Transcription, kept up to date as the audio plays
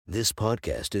This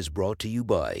podcast is brought to you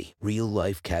by Real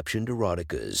Life Captioned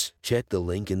Eroticas. Check the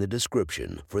link in the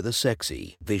description for the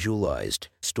sexy, visualized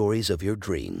stories of your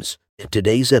dreams.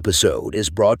 Today's episode is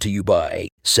brought to you by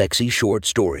Sexy Short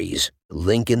Stories.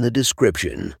 Link in the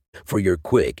description for your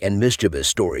quick and mischievous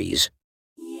stories.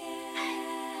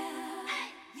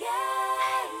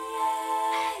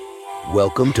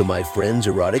 Welcome to my friend's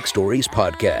Erotic Stories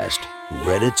podcast,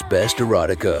 Reddit's Best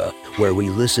Erotica, where we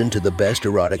listen to the best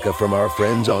erotica from our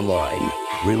friends online.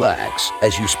 Relax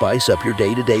as you spice up your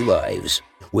day-to-day lives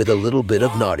with a little bit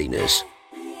of naughtiness.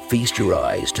 Feast your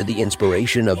eyes to the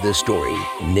inspiration of this story,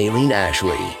 Nailing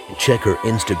Ashley. Check her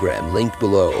Instagram linked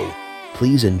below.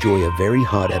 Please enjoy a very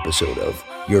hot episode of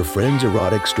Your Friend's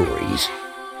Erotic Stories.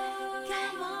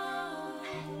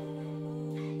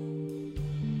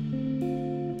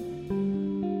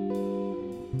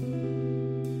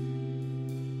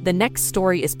 The next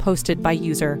story is posted by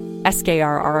user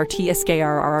SKRRT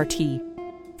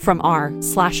from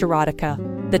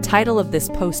r/erotica. The title of this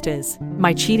post is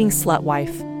My Cheating Slut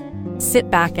Wife.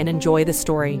 Sit back and enjoy the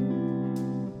story.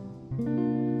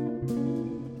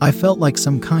 I felt like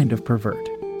some kind of pervert,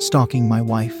 stalking my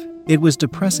wife. It was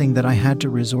depressing that I had to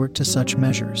resort to such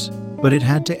measures, but it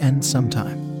had to end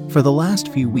sometime. For the last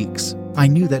few weeks, I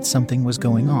knew that something was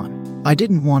going on. I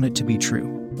didn't want it to be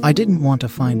true. I didn't want to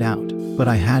find out, but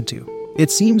I had to.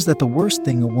 It seems that the worst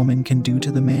thing a woman can do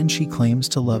to the man she claims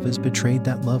to love is betray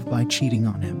that love by cheating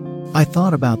on him. I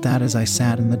thought about that as I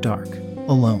sat in the dark,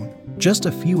 alone. Just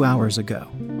a few hours ago,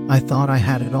 I thought I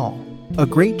had it all. A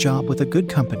great job with a good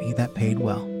company that paid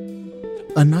well.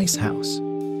 A nice house.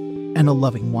 And a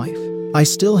loving wife. I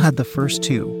still had the first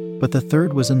two, but the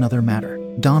third was another matter.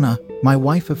 Donna, my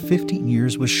wife of 15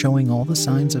 years, was showing all the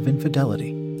signs of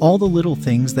infidelity. All the little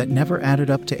things that never added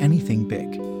up to anything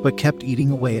big, but kept eating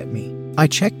away at me. I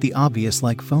checked the obvious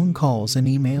like phone calls and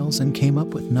emails and came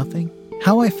up with nothing.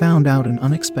 How I found out an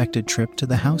unexpected trip to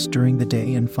the house during the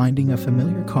day and finding a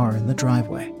familiar car in the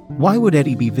driveway. Why would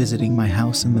Eddie be visiting my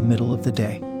house in the middle of the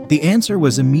day? The answer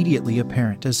was immediately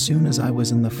apparent as soon as I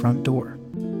was in the front door.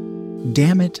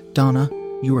 Damn it, Donna,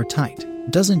 you are tight.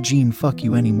 Doesn't Gene fuck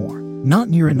you anymore? Not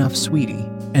near enough, sweetie,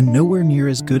 and nowhere near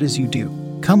as good as you do.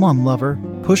 Come on, lover,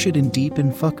 push it in deep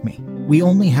and fuck me. We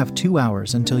only have 2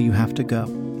 hours until you have to go.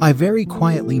 I very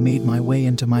quietly made my way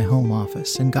into my home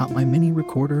office and got my mini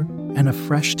recorder and a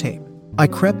fresh tape. I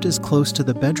crept as close to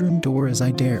the bedroom door as I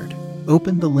dared,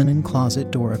 opened the linen closet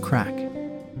door a crack,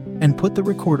 and put the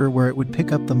recorder where it would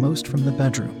pick up the most from the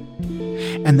bedroom.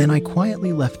 And then I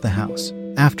quietly left the house.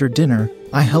 After dinner,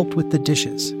 I helped with the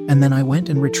dishes, and then I went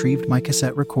and retrieved my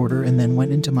cassette recorder and then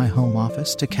went into my home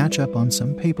office to catch up on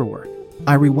some paperwork.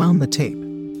 I rewound the tape,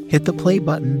 hit the play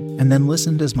button, and then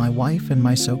listened as my wife and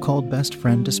my so-called best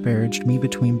friend disparaged me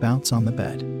between bouts on the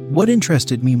bed. What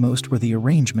interested me most were the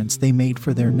arrangements they made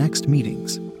for their next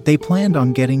meetings. They planned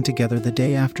on getting together the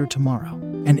day after tomorrow,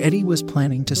 and Eddie was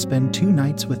planning to spend 2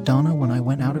 nights with Donna when I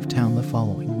went out of town the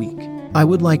following week. I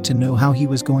would like to know how he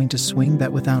was going to swing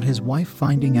that without his wife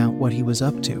finding out what he was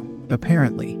up to.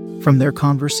 Apparently, from their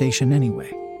conversation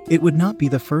anyway, it would not be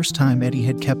the first time Eddie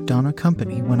had kept Donna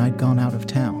company when I'd gone out of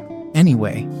town.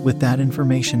 Anyway, with that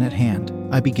information at hand,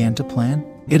 I began to plan.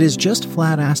 It is just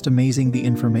flat-assed amazing the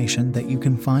information that you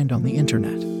can find on the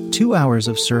internet. 2 hours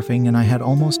of surfing and I had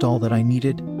almost all that I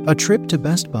needed. A trip to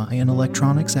Best Buy and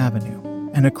Electronics Avenue,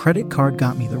 and a credit card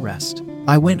got me the rest.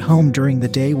 I went home during the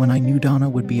day when I knew Donna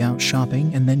would be out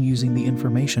shopping, and then using the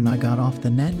information I got off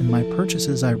the net and my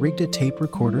purchases, I rigged a tape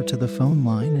recorder to the phone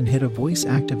line and hid a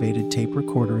voice-activated tape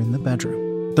recorder in the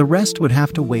bedroom. The rest would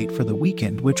have to wait for the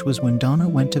weekend, which was when Donna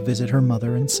went to visit her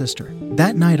mother and sister.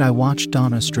 That night I watched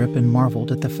Donna strip and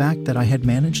marveled at the fact that I had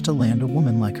managed to land a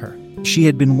woman like her. She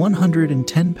had been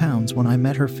 110 pounds when I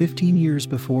met her 15 years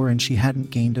before, and she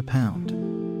hadn't gained a pound.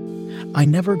 I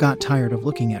never got tired of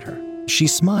looking at her. She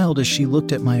smiled as she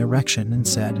looked at my erection and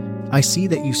said, "I see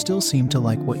that you still seem to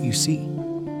like what you see."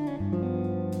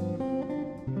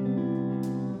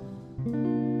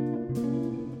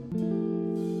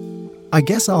 I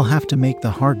guess I'll have to make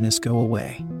the hardness go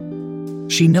away.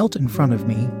 She knelt in front of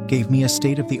me, gave me a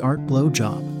state-of-the-art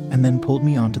blowjob, and then pulled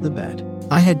me onto the bed.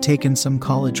 I had taken some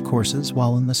college courses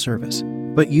while in the service,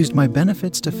 but used my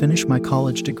benefits to finish my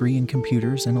college degree in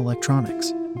computers and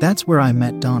electronics. That's where I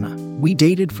met Donna. We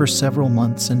dated for several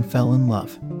months and fell in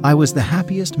love. I was the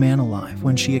happiest man alive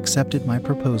when she accepted my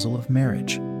proposal of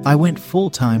marriage. I went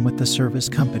full-time with the service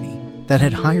company that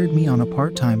had hired me on a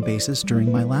part-time basis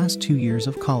during my last 2 years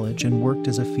of college and worked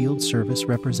as a field service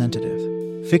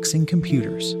representative, fixing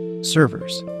computers,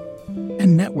 servers,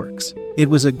 and networks. It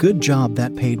was a good job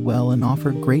that paid well and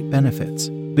offered great benefits.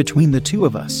 Between the two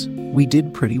of us, we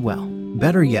did pretty well.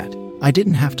 Better yet, I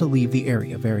didn't have to leave the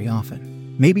area very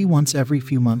often. Maybe once every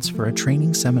few months for a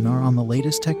training seminar on the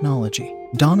latest technology.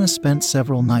 Donna spent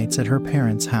several nights at her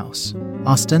parents' house,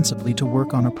 ostensibly to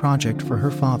work on a project for her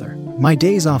father. My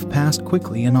days off passed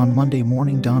quickly, and on Monday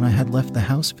morning Donna had left the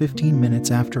house 15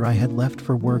 minutes after I had left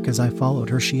for work. As I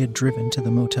followed her, she had driven to the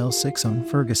Motel 6 on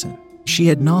Ferguson. She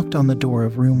had knocked on the door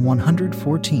of room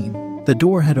 114. The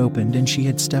door had opened and she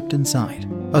had stepped inside.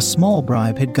 A small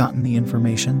bribe had gotten the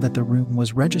information that the room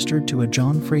was registered to a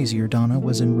John Frazier. Donna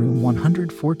was in room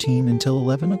 114 until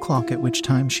 11 o'clock, at which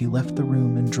time she left the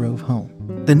room and drove home.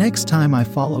 The next time I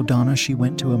followed Donna, she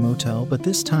went to a motel, but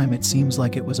this time it seems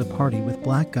like it was a party with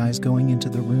black guys going into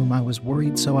the room. I was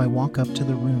worried, so I walked up to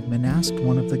the room and asked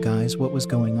one of the guys what was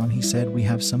going on. He said, "We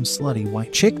have some slutty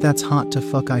white chick that's hot to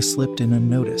fuck." I slipped in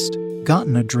unnoticed,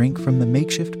 gotten a drink from the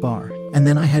makeshift bar, and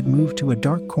then I had moved to a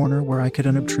dark corner where I could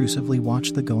unobtrusively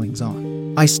watch the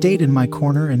goings-on. I stayed in my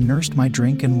corner and nursed my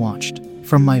drink and watched.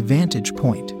 From my vantage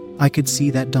point, I could see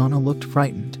that Donna looked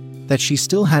frightened, that she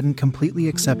still hadn't completely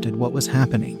accepted what was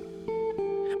happening,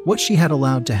 what she had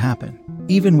allowed to happen,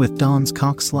 even with Don's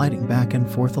cock sliding back and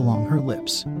forth along her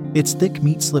lips, its thick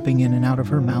meat slipping in and out of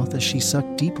her mouth as she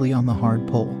sucked deeply on the hard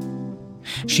pole.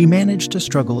 She managed to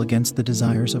struggle against the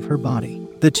desires of her body.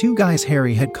 The two guys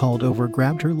Harry had called over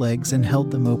grabbed her legs and held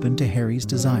them open to Harry's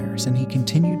desires, and he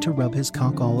continued to rub his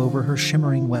cock all over her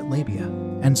shimmering wet labia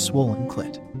and swollen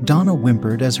clit. Donna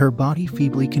whimpered as her body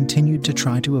feebly continued to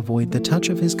try to avoid the touch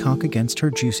of his cock against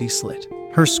her juicy slit.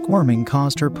 Her squirming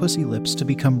caused her pussy lips to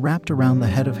become wrapped around the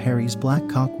head of Harry's black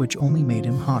cock, which only made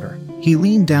him hotter. He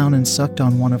leaned down and sucked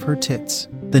on one of her tits,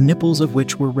 the nipples of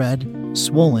which were red,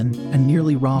 swollen, and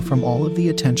nearly raw from all of the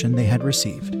attention they had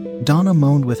received. Donna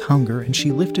moaned with hunger and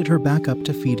she lifted her back up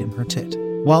to feed him her tit.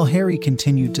 While Harry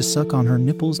continued to suck on her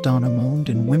nipples, Donna moaned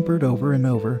and whimpered over and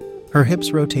over. Her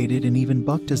hips rotated and even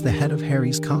bucked as the head of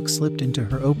Harry's cock slipped into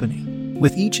her opening.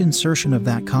 With each insertion of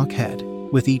that cock head,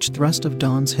 with each thrust of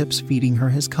Don's hips feeding her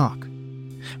his cock,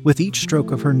 with each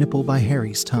stroke of her nipple by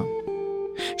Harry's tongue,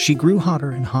 she grew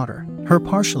hotter and hotter. Her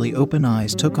partially open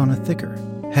eyes took on a thicker,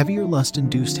 heavier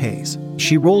lust-induced haze.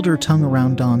 She rolled her tongue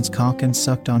around Don's cock and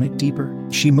sucked on it deeper.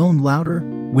 She moaned louder,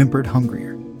 whimpered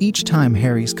hungrier. Each time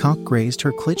Harry's cock grazed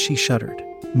her clit, she shuddered,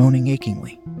 moaning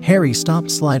achingly. Harry stopped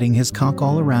sliding his cock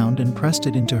all around and pressed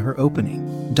it into her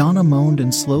opening. Donna moaned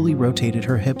and slowly rotated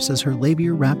her hips as her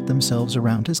labia wrapped themselves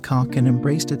around his cock and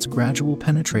embraced its gradual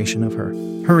penetration of her.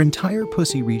 Her entire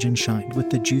pussy region shined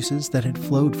with the juices that had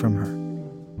flowed from her.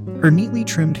 Her neatly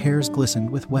trimmed hairs glistened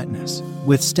with wetness.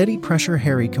 With steady pressure,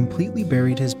 Harry completely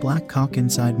buried his black cock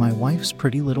inside my wife's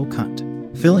pretty little cunt,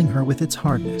 filling her with its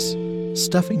hardness,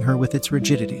 stuffing her with its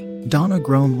rigidity. Donna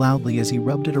groaned loudly as he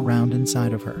rubbed it around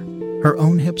inside of her, her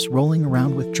own hips rolling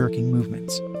around with jerking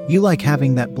movements. "You like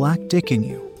having that black dick in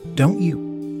you, don't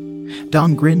you?"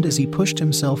 Don grinned as he pushed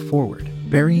himself forward,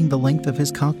 burying the length of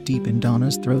his cock deep in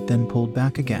Donna's throat, then pulled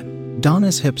back again.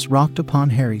 Donna's hips rocked upon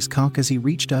Harry's cock as he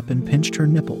reached up and pinched her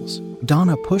nipples.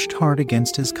 Donna pushed hard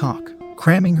against his cock,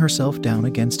 cramming herself down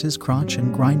against his crotch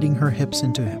and grinding her hips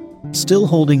into him. Still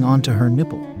holding onto her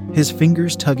nipple, his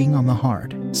fingers tugging on the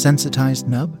hard, sensitized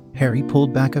nub, Harry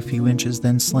pulled back a few inches,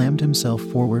 then slammed himself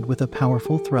forward with a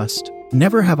powerful thrust.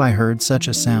 Never have I heard such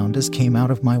a sound as came out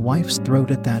of my wife's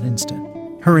throat at that instant.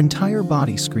 Her entire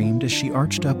body screamed as she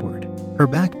arched upward, her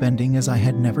back bending as I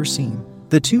had never seen.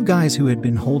 The two guys who had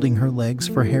been holding her legs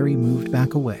for Harry moved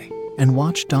back away and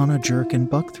watched Donna jerk and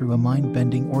buck through a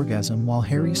mind-bending orgasm while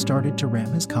Harry started to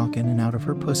ram his cock in and out of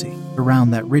her pussy.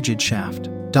 Around that rigid shaft,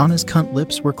 Donna's cunt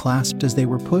lips were clasped as they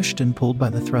were pushed and pulled by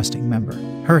the thrusting member.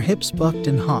 Her hips bucked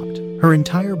and hopped. Her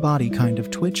entire body kind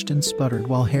of twitched and sputtered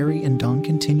while Harry and Don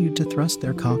continued to thrust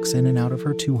their cocks in and out of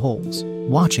her two holes.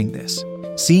 Watching this,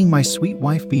 seeing my sweet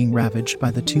wife being ravaged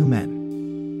by the two men,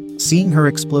 seeing her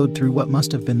explode through what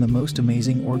must have been the most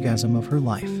amazing orgasm of her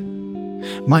life,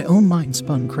 my own mind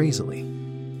spun crazily.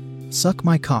 "Suck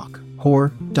my cock,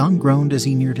 whore," Don groaned as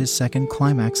he neared his second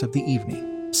climax of the evening.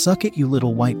 "Suck it, you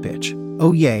little white bitch."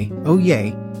 "Oh yay,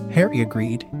 Harry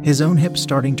agreed, his own hips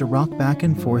starting to rock back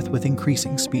and forth with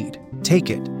increasing speed.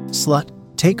 "Take it, slut,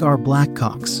 take our black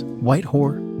cocks, white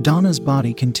whore." Donna's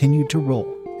body continued to roll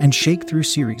and shake through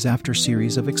series after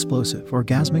series of explosive,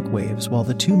 orgasmic waves while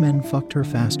the two men fucked her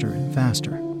faster and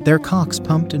faster. Their cocks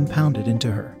pumped and pounded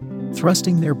into her,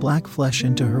 thrusting their black flesh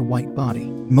into her white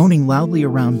body. Moaning loudly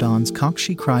around Don's cock,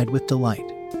 she cried with delight,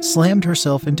 slammed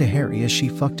herself into Harry as she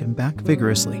fucked him back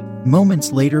vigorously.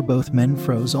 Moments later, both men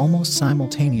froze almost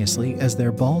simultaneously as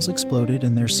their balls exploded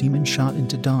and their semen shot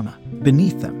into Donna.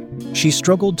 Beneath them, She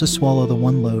struggled to swallow the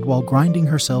one load while grinding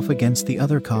herself against the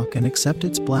other cock and accept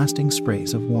its blasting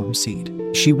sprays of warm seed.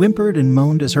 She whimpered and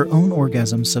moaned as her own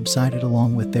orgasm subsided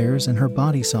along with theirs, and her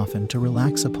body softened to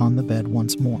relax upon the bed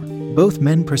once more. Both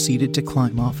men proceeded to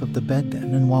climb off of the bed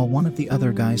then, and while one of the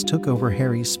other guys took over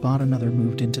Harry's spot, another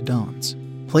moved into Don's,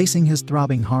 placing his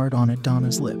throbbing hard on at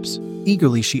Donna's lips.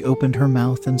 Eagerly she opened her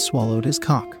mouth and swallowed his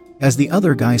cock. As the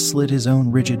other guy slid his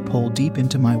own rigid pole deep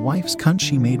into my wife's cunt,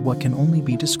 she made what can only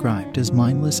be described as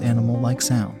mindless animal-like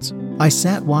sounds. I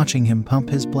sat watching him pump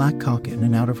his black cock in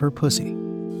and out of her pussy,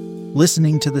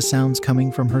 listening to the sounds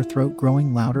coming from her throat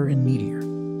growing louder and meatier,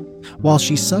 while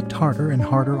she sucked harder and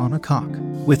harder on a cock.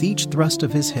 With each thrust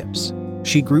of his hips,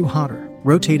 she grew hotter,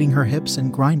 rotating her hips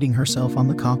and grinding herself on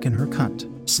the cock in her cunt.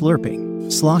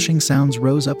 Slurping, sloshing sounds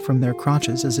rose up from their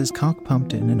crotches as his cock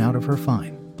pumped in and out of her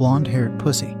fine, blonde-haired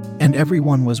pussy, and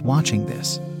everyone was watching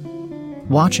this.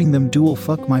 Watching them dual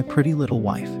fuck my pretty little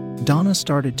wife. Donna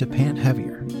started to pant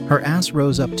heavier. Her ass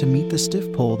rose up to meet the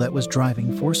stiff pole that was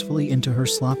driving forcefully into her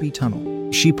sloppy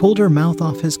tunnel. She pulled her mouth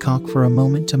off his cock for a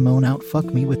moment to moan out, "Fuck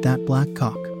me with that black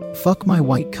cock. Fuck my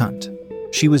white cunt."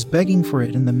 She was begging for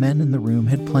it, and the men in the room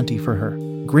had plenty for her.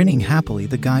 Grinning happily,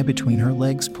 the guy between her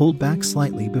legs pulled back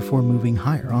slightly before moving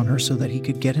higher on her so that he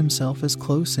could get himself as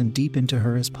close and deep into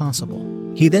her as possible.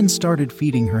 He then started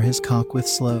feeding her his cock with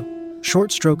slow,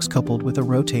 short strokes coupled with a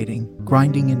rotating,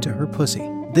 grinding into her pussy.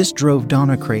 This drove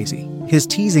Donna crazy. His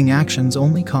teasing actions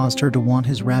only caused her to want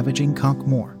his ravaging cock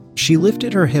more. She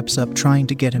lifted her hips up, trying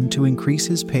to get him to increase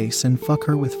his pace and fuck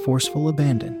her with forceful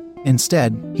abandon.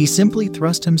 Instead, he simply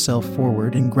thrust himself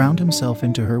forward and ground himself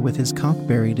into her with his cock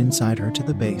buried inside her to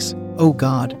the base. "Oh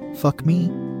God, fuck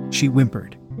me," she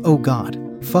whimpered. "Oh God,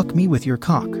 fuck me with your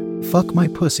cock. Fuck my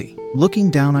pussy." Looking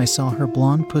down, I saw her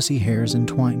blonde pussy hairs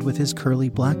entwined with his curly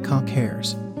black cock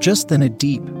hairs. Just then a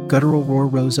deep, guttural roar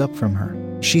rose up from her.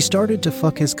 She started to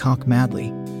fuck his cock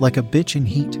madly, like a bitch in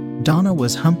heat. Donna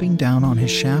was humping down on his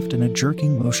shaft in a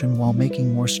jerking motion while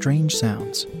making more strange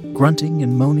sounds, grunting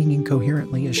and moaning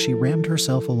incoherently as she rammed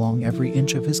herself along every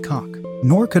inch of his cock.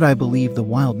 Nor could I believe the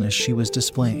wildness she was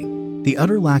displaying, the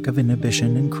utter lack of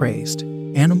inhibition and crazed,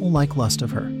 animal-like lust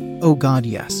of her. "Oh God,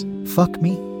 yes. Fuck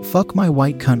me. Fuck my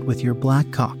white cunt with your black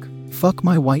cock. Fuck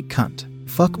my white cunt.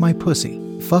 Fuck my pussy.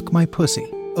 Fuck my pussy.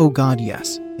 Oh God,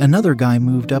 yes." Another guy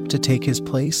moved up to take his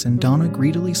place, and Donna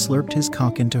greedily slurped his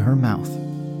cock into her mouth,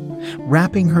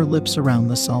 wrapping her lips around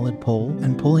the solid pole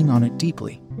and pulling on it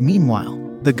deeply. Meanwhile,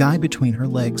 the guy between her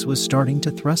legs was starting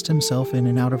to thrust himself in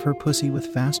and out of her pussy with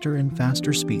faster and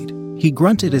faster speed. He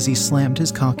grunted as he slammed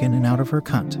his cock in and out of her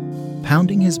cunt,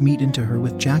 pounding his meat into her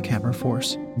with jackhammer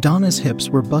force. Donna's hips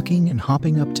were bucking and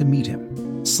hopping up to meet him,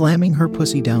 slamming her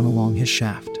pussy down along his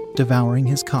shaft, devouring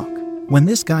his cock. When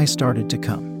this guy started to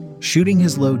come, shooting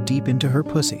his load deep into her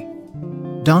pussy,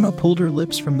 Donna pulled her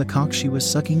lips from the cock she was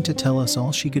sucking to tell us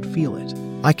all she could feel it.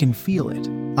 "I can feel it.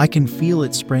 I can feel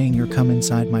it spraying your cum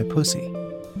inside my pussy,"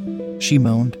 she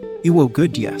moaned. "Oh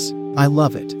good, yes. I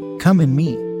love it. Come in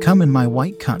me. Come in my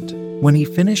white cunt." When he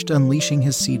finished unleashing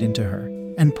his seed into her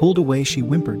and pulled away, she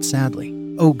whimpered sadly,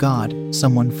 "Oh God,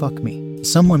 someone fuck me.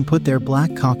 Someone put their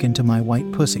black cock into my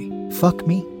white pussy. Fuck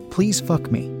me. Please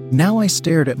fuck me." Now I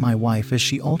stared at my wife as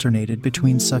she alternated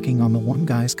between sucking on the one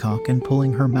guy's cock and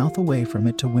pulling her mouth away from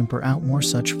it to whimper out more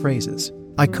such phrases.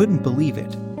 I couldn't believe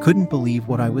it, couldn't believe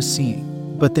what I was seeing.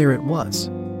 But there it was.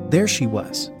 There she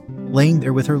was, laying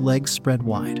there with her legs spread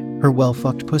wide, her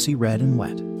well-fucked pussy red and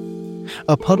wet,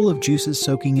 a puddle of juices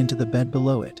soaking into the bed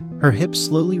below it, her hips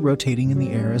slowly rotating in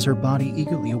the air as her body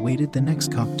eagerly awaited the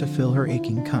next cock to fill her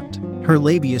aching cunt. Her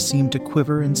labia seemed to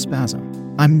quiver and spasm.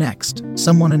 "I'm next,"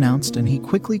 someone announced, and he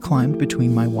quickly climbed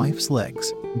between my wife's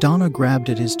legs. Donna grabbed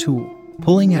at his tool,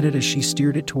 pulling at it as she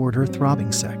steered it toward her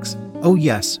throbbing sex. "Oh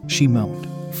yes," she moaned.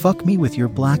 "Fuck me with your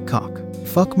black cock.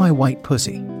 Fuck my white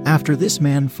pussy." After this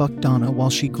man fucked Donna while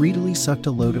she greedily sucked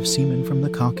a load of semen from the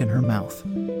cock in her mouth,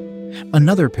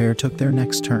 another pair took their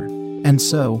next turn. And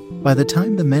so, by the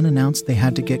time the men announced they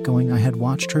had to get going, I had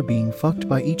watched her being fucked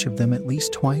by each of them at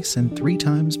least twice and 3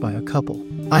 times by a couple.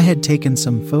 I had taken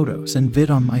some photos and vid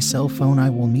on my cell phone.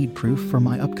 I will need proof for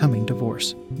my upcoming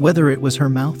divorce. Whether it was her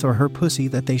mouth or her pussy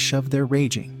that they shoved their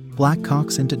raging black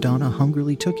cocks into, Donna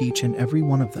hungrily took each and every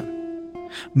one of them,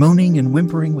 moaning and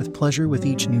whimpering with pleasure with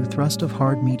each new thrust of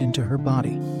hard meat into her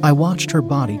body. I watched her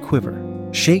body quiver,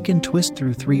 shake and twist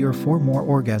through 3 or 4 more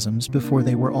orgasms before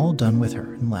they were all done with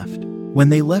her and left. When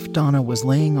they left, Donna was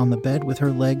laying on the bed with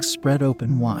her legs spread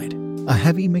open wide, a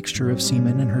heavy mixture of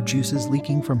semen and her juices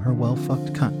leaking from her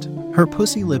well-fucked cunt. Her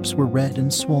pussy lips were red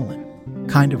and swollen,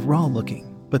 kind of raw looking,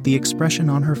 but the expression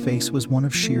on her face was one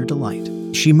of sheer delight.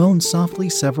 She moaned softly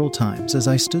several times as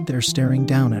I stood there staring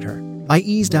down at her. I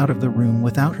eased out of the room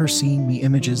without her seeing me.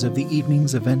 Images of the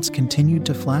evening's events continued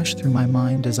to flash through my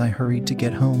mind as I hurried to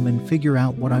get home and figure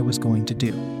out what I was going to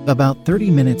do. About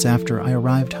 30 minutes after I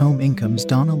arrived home, in comes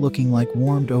Donna looking like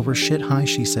warmed over shit. Hi,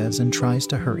 she says, and tries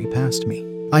to hurry past me.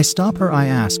 I stop her. I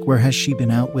ask where has she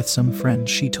been. Out with some friends,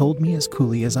 she told me as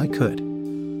coolly as I could.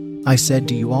 I said,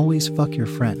 do you always fuck your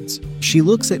friends? She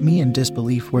looks at me in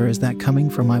disbelief. Where is that coming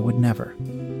from? I would never.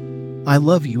 I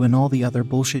love you and all the other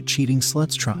bullshit cheating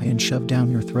sluts try and shove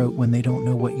down your throat when they don't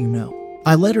know what you know.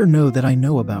 I let her know that I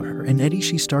know about her and Eddie.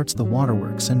 She starts the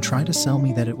waterworks and try to sell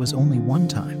me that it was only one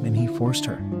time and he forced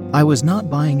her. I was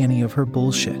not buying any of her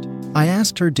bullshit. I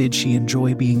asked her did she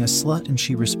enjoy being a slut, and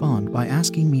she responded by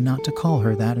asking me not to call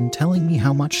her that and telling me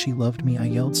how much she loved me. I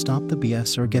yelled, stop the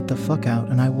BS or get the fuck out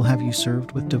and I will have you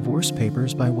served with divorce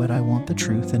papers by what. I want the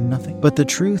truth and nothing but the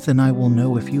truth, and I will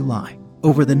know if you lie.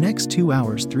 Over the next 2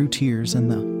 hours, through tears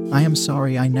and the I am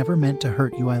sorry, I never meant to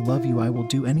hurt you, I love you, I will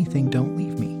do anything, don't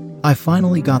leave me. I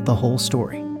finally got the whole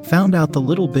story. Found out the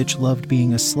little bitch loved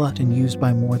being a slut and used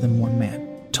by more than one man.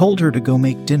 Told her to go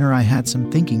make dinner. I had some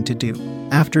thinking to do.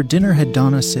 After dinner, had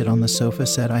Donna sit on the sofa,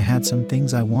 said I had some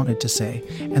things I wanted to say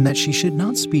and that she should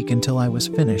not speak until I was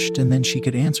finished, and then she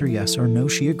could answer yes or no.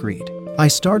 She agreed. I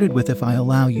started with, if I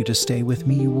allow you to stay with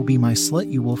me, you will be my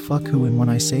slut, you will fuck who, and when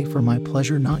I say for my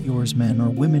pleasure, not yours. Men or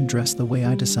women dress the way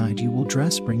I decide you will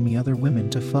dress. Bring me other women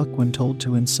to fuck when told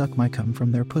to, and suck my cum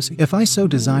from their pussy if I so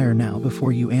desire. Now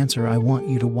before you answer, I want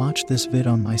you to watch this vid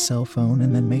on my cell phone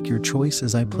and then make your choice.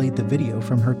 As I played the video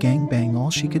from her gangbang,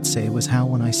 all she could say was how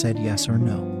when I said yes or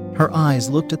no. Her eyes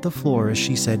looked at the floor as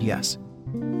she said yes.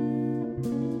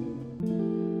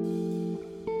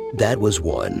 That was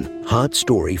one hot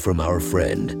story from our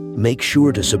friend. Make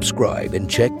sure to subscribe and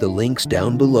check the links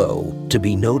down below to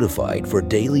be notified for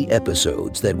daily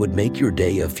episodes that would make your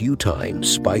day a few times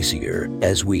spicier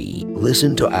as we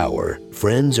listen to our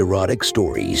friends' erotic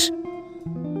stories.